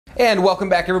And welcome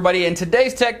back, everybody. In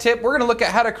today's tech tip, we're going to look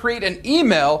at how to create an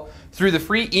email through the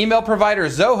free email provider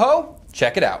Zoho.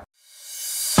 Check it out.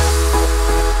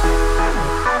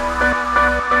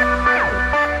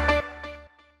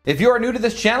 If you are new to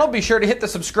this channel, be sure to hit the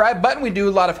subscribe button. We do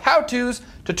a lot of how-tos,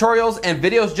 tutorials, and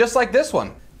videos just like this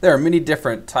one. There are many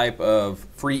different type of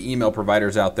free email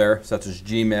providers out there, such as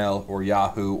Gmail or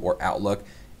Yahoo or Outlook.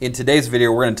 In today's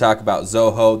video, we're going to talk about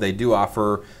Zoho. They do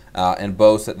offer and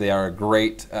boast that they are a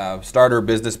great starter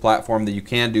business platform that you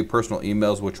can do personal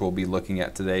emails, which we'll be looking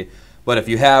at today. But if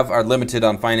you are limited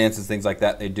on finances, things like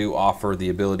that, they do offer the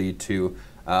ability to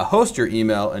host your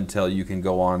email until you can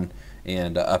go on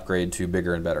and upgrade to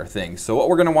bigger and better things. So what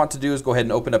we're going to want to do is go ahead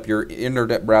and open up your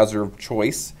internet browser of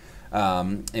choice,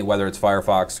 and whether it's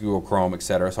Firefox, Google Chrome,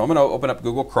 etc. So I'm going to open up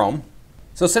Google Chrome.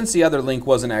 So since the other link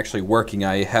wasn't actually working,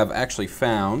 I have actually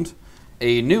found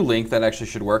a new link that actually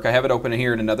should work. I have it open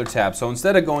here in another tab. So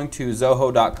instead of going to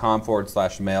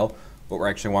zoho.com/mail, what we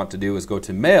actually want to do is go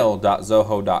to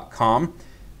mail.zoho.com.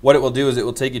 What it will do is it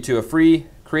will take you to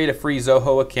create a free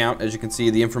Zoho account. As you can see,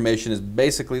 the information is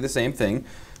basically the same thing.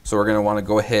 So we're going to want to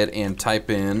go ahead and type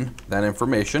in that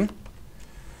information.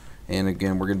 And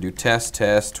again, we're going to do test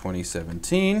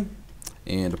 2017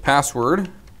 and a password.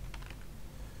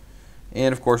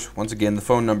 And of course, once again, the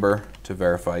phone number to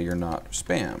verify you're not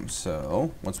spam.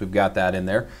 So once we've got that in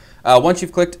there, once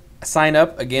you've clicked sign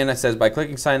up, again, it says by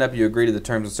clicking sign up, you agree to the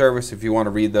terms of service. If you want to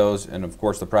read those, and of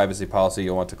course the privacy policy,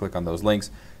 you'll want to click on those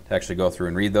links to actually go through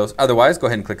and read those. Otherwise, go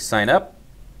ahead and click sign up.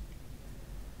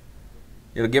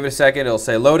 It'll give it a second, it'll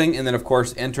say loading, and then of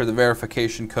course enter the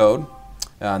verification code.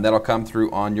 And that'll come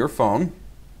through on your phone.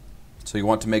 So you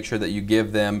want to make sure that you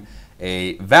give them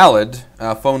a valid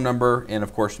phone number, and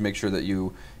of course make sure that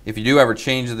if you do ever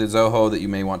change the Zoho, that you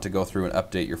may want to go through and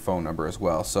update your phone number as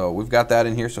well. So we've got that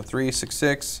in here, so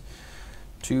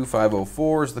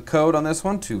 366-2504 is the code on this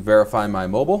one to verify my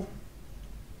mobile.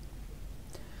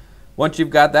 Once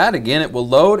you've got that, again, it will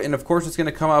load, and of course it's going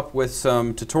to come up with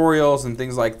some tutorials and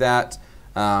things like that.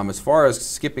 As far as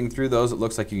skipping through those, it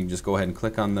looks like you can just go ahead and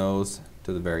click on those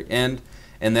to the very end.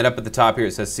 And then up at the top here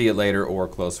it says see it later or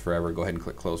close forever. Go ahead and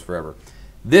click close forever.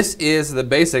 This is the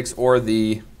basics, or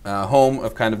the home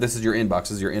of this is your inbox.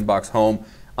 This is your inbox home.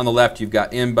 On the left you've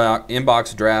got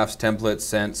inbox, drafts, templates,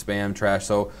 sent, spam, trash.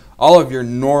 So all of your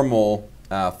normal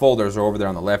folders are over there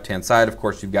on the left hand side. Of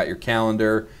course you've got your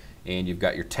calendar, and you've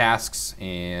got your tasks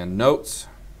and notes.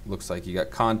 Looks like you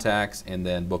got contacts and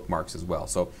then bookmarks as well.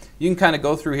 So you can kind of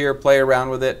go through here, play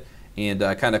around with it, and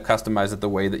kind of customize it the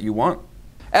way that you want.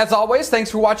 As always,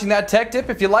 thanks for watching that tech tip.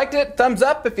 If you liked it, thumbs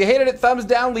up. If you hated it, thumbs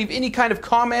down. Leave any kind of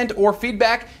comment or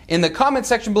feedback in the comment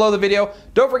section below the video.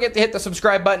 Don't forget to hit the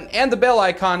subscribe button and the bell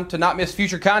icon to not miss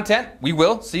future content. We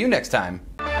will see you next time.